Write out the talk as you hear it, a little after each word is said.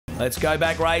Let's go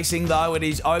back racing, though. It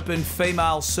is open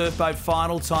female surfboat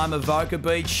final time of Avoca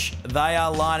Beach. They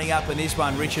are lining up in this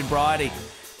one. Richard Bridie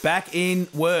back in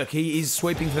work. He is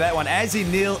sweeping for that one. As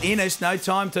in Neil Innes, no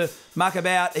time to muck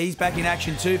about. He's back in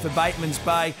action too for Bateman's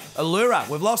Bay. Allura,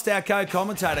 we've lost our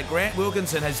co-commentator. Grant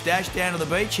Wilkinson has dashed down to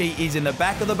the beach. He is in the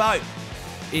back of the boat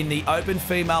in the open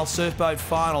female surfboat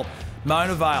final.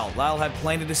 Mona Vale, they'll have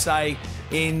plenty to say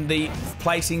in the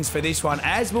placings for this one,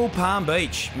 as will Palm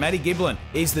Beach. Matty Giblin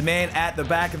is the man at the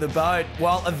back of the boat,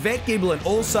 while Yvette Giblin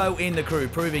also in the crew,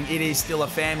 proving it is still a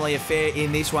family affair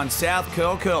in this one. South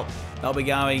Curl Curl, they'll be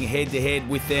going head-to-head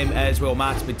with them as well.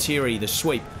 Marks Batiri, the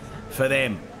sweep for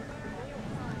them.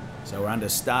 So we're under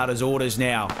starters' orders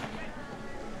now.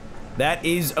 That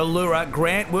is Allura.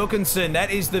 Grant Wilkinson,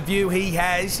 that is the view he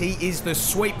has. He is the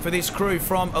sweep for this crew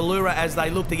from Allura as they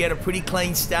look to get a pretty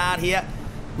clean start here.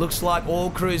 Looks like all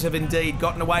crews have indeed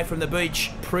gotten away from the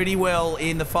beach pretty well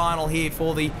in the final here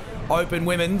for the Open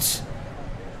Women's.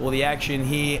 For the action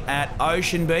here at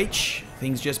Ocean Beach.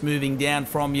 Things just moving down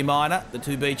from Umina. The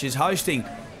two beaches hosting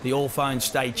the All-Phone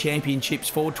State Championships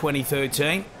for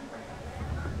 2013.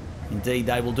 Indeed,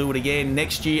 they will do it again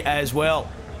next year as well.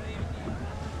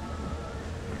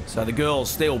 So the girls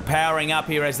still powering up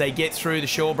here as they get through the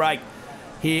shore break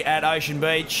here at Ocean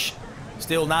Beach.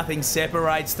 Still nothing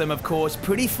separates them, of course.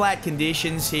 Pretty flat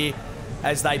conditions here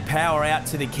as they power out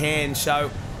to the can. So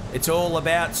it's all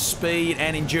about speed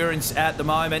and endurance at the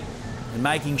moment and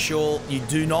making sure you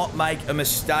do not make a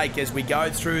mistake as we go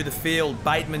through the field.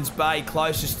 Bateman's Bay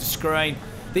closest to screen.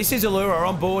 This is Allura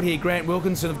on board here. Grant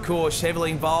Wilkinson, of course,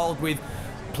 heavily involved with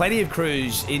plenty of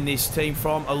crews in this team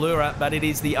from Allura, but it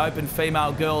is the open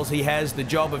female girls. He has the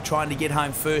job of trying to get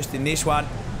home first in this one.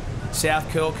 South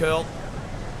Curl Curl,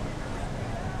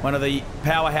 one of the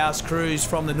powerhouse crews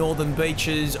from the northern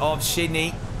beaches of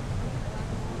Sydney.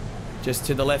 Just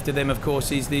to the left of them, of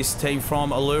course, is this team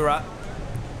from Allura.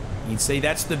 You can see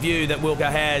that's the view that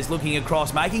Wilco has, looking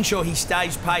across, making sure he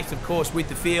stays paced, of course, with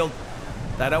the field.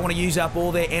 They don't want to use up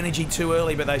all their energy too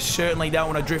early, but they certainly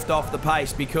don't want to drift off the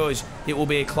pace because it will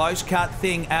be a close-cut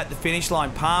thing at the finish line.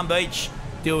 Palm Beach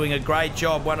doing a great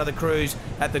job, one of the crews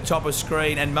at the top of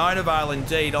screen, and Mona Vale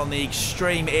indeed on the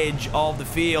extreme edge of the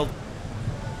field.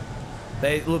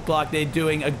 They look like they're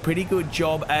doing a pretty good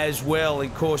job as well.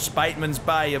 Of course, Bateman's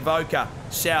Bay, Avoca,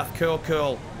 South Curl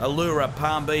Curl, Allura,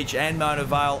 Palm Beach and Mona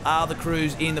Vale are the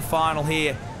crews in the final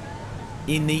here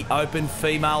in the open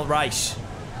female race.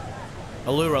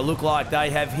 Allura look like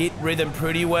they have hit rhythm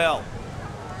pretty well.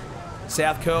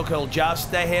 South Curl Curl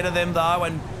just ahead of them though,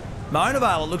 and Mona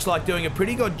Vale, it looks like doing a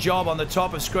pretty good job on the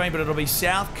top of screen, but it'll be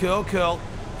South Curl Curl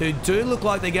who do look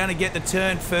like they're going to get the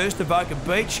turn first. Avoca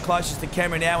Beach, closest to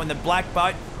camera now in the black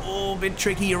boat. Oh, a bit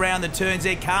tricky around the turns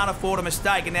there. Can't afford a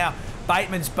mistake. And now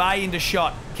Bateman's Bay into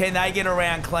shot. Can they get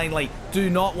around cleanly? Do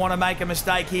not want to make a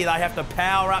mistake here. They have to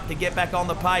power up to get back on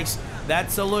the pace.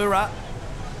 That's Allura.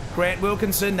 Grant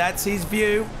Wilkinson, that's his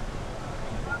view.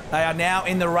 They are now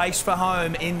in the race for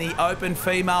home in the open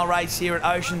female race here at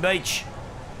Ocean Beach.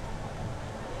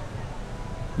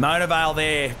 Mona Vale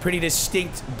there, pretty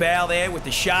distinct bow there with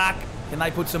the shark. Can they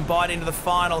put some bite into the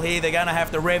final here? They're going to have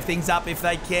to rev things up if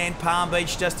they can. Palm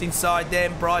Beach just inside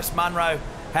them. Bryce Munro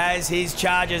has his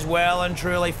charges well and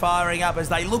truly firing up as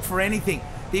they look for anything.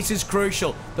 This is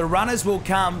crucial. The runners will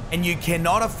come and you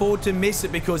cannot afford to miss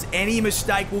it because any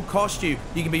mistake will cost you.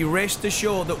 You can be rest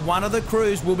assured that one of the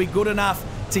crews will be good enough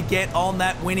to get on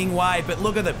that winning wave. But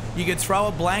look at them. You could throw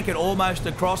a blanket almost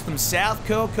across them. South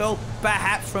Curl Curl,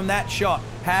 perhaps from that shot,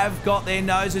 have got their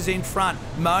noses in front.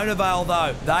 Mona Vale,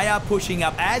 though, they are pushing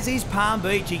up, as is Palm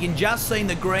Beach. You can just see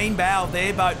the green bow of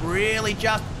their boat really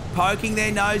just poking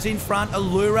their nose in front.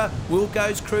 Allura,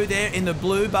 Wilco's crew there in the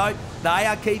blue boat. They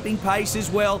are keeping pace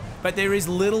as well, but there is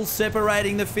little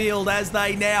separating the field as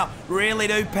they now really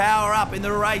do power up in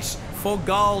the race for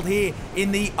gold here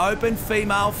in the open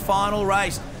female final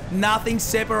race. Nothing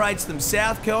separates them.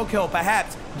 South Curl Curl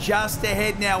perhaps just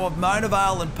ahead now of Mona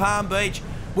Vale and Palm Beach.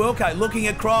 Wilco looking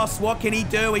across. What can he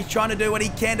do? He's trying to do what he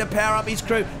can to power up his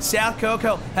crew. South Curl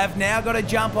Curl have now got to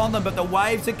jump on them, but the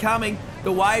waves are coming.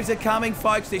 The waves are coming,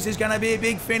 folks. This is going to be a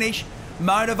big finish.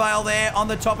 Mona Vale there on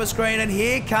the top of screen, and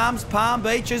here comes Palm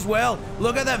Beach as well.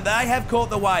 Look at them. They have caught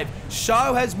the wave.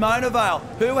 So has Mona Vale.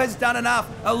 Who has done enough?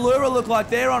 Allura look like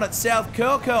they're on it. South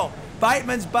Curl Curl,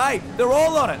 Bateman's Bay, they're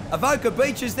all on it. Avoca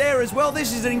Beach is there as well.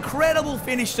 This is an incredible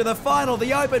finish to the final.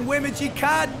 The Open Women's, you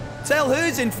can't tell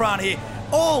who's in front here.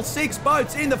 All 6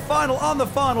 boats in the final on the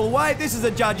final wave. This is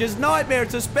a judge's nightmare.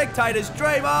 It's a spectator's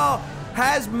dream. Oh,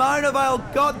 has Mona Vale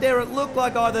got there? It looked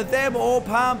like either them or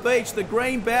Palm Beach. The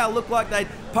green bow looked like they'd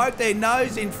poked their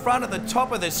nose in front at the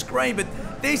top of the screen, but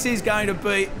this is going to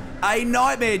be A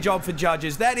nightmare job for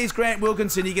judges. That is Grant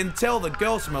Wilkinson. You can tell the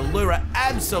girls from Allura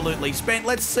absolutely spent.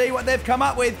 Let's see what they've come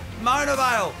up with. Mona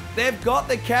Vale, they've got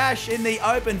the cash in the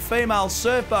open female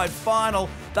surfboat final.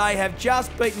 They have just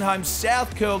beaten home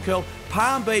South Curl Curl.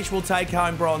 Palm Beach will take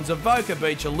home bronze. Avoca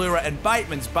Beach, Allura and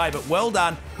Bateman's Bay. But well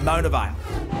done, Mona Vale.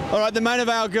 All right, the Mona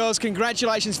Vale girls,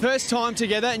 congratulations. First time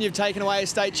together and you've taken away a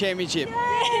state championship. Yay!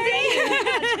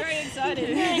 Very excited.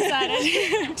 Very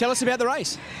excited. Tell us about the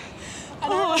race. I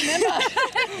don't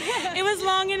remember. It was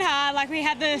long and hard. Like, we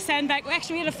had the sandbag.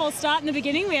 Actually, we had a false start in the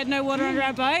beginning. We had no water under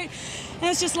our boat. And it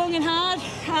was just long and hard.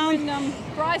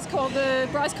 Bryce called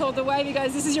the wave. He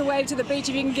goes, "This is your wave to the beach.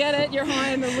 If you can get it, you're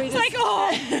home." And we just like, oh,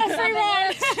 a free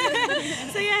ride.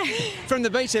 So yeah. From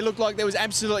the beach, it looked like there was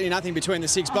absolutely nothing between the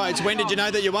 6 boats. When did you know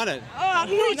that you won it? Oh,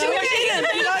 no, we didn't.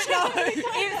 We don't know.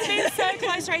 It's been so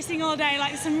close racing all day.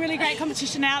 Like, some really great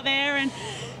competition out there, and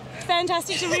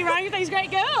fantastic to be running with these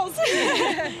great girls.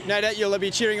 No doubt you'll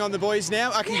be cheering on the boys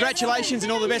now. Congratulations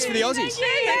and all the best for the Aussies.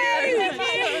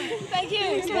 Thank you.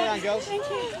 Thank you. Well done, girls. Thank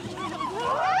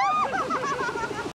you.